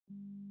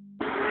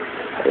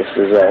This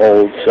is an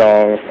old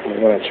song. I'm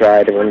going to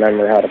try to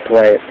remember how to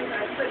play it.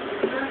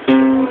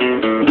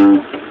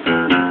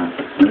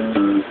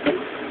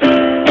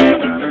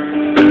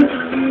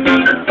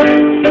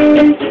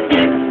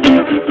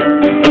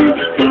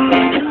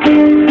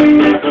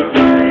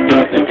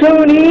 I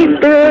don't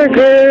eat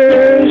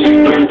burgers,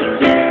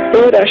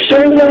 but I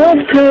sure love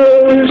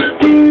toast.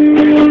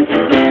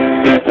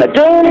 I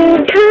don't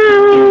eat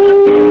cow,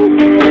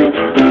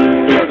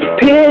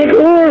 pig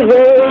or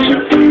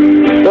roast,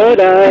 but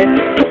I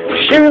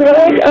sure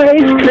like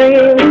ice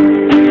cream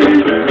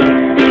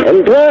and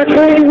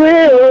broccoli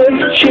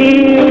with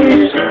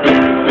cheese.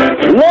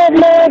 Love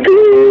my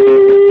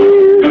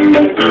goose,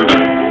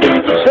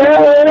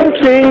 salad and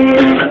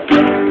cheese.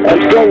 I'm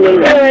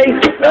singing hey,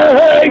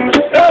 hey,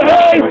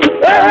 hey,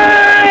 hey,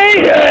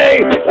 hey,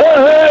 hey, hey,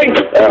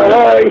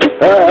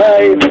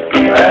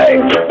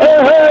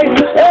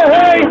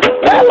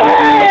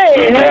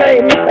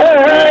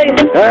 hey,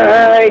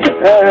 hey,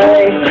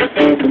 hey.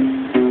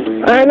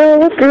 I know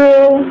a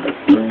girl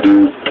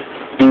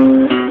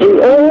who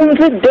owns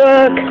a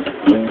duck.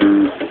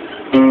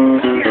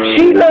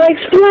 She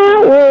likes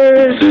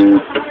flowers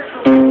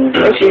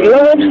and she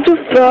loves to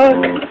fuck.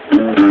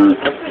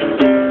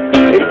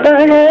 If I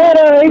had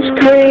ice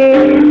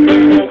cream,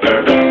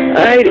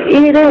 I'd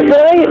eat it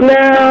right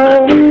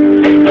now,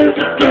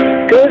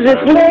 'cause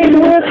it's made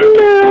with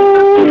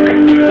milk.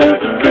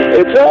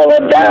 It's all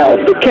about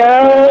the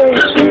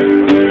cows.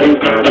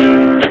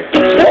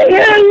 Say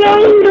hello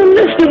to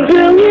Mr.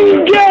 Billy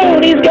Goat.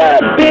 He's got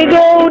big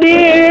old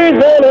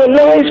ears and a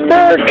nice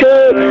fur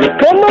coat.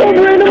 Come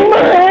over to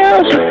my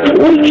house,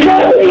 we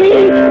try to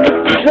eat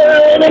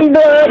salad and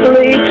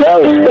broccoli,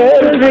 toast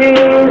and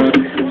peas.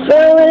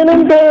 Salad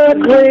and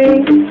broccoli,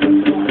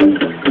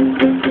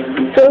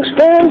 toast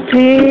and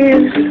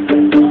peas.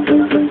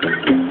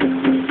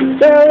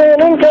 Salad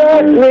and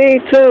broccoli,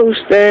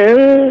 toast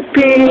and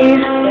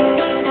peas.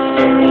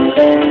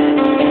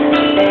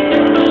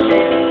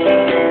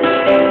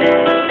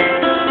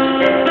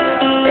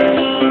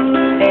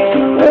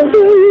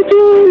 Although you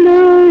don't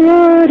know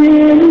what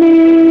it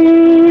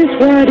means,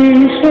 why do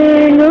you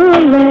sing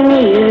along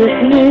with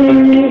me?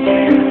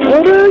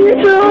 Although you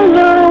don't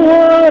know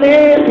what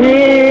it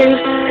means,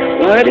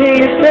 why do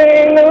you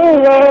sing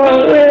along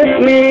with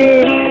me?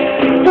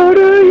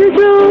 Although you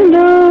don't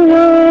know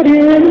what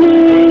it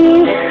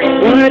means,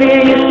 why do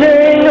you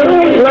sing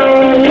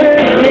along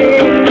with me?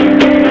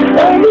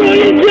 Although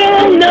you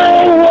don't know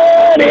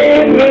what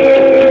it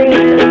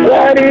means,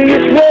 why do you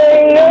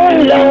sing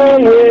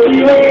along with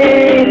me?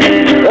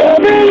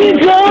 Although you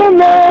don't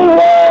know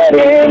what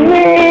it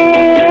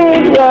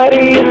means, why do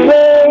you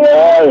sing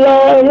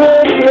along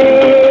with me?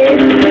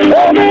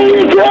 Although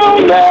you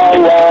don't know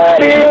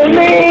what it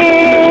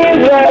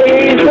means, why do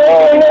you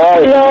sing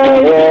along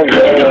with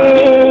me?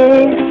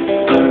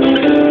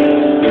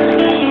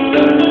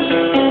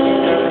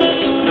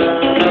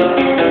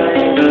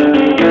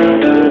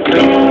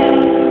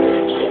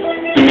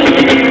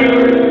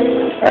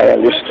 I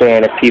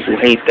understand if people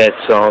hate that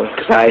song,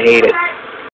 because I hate it.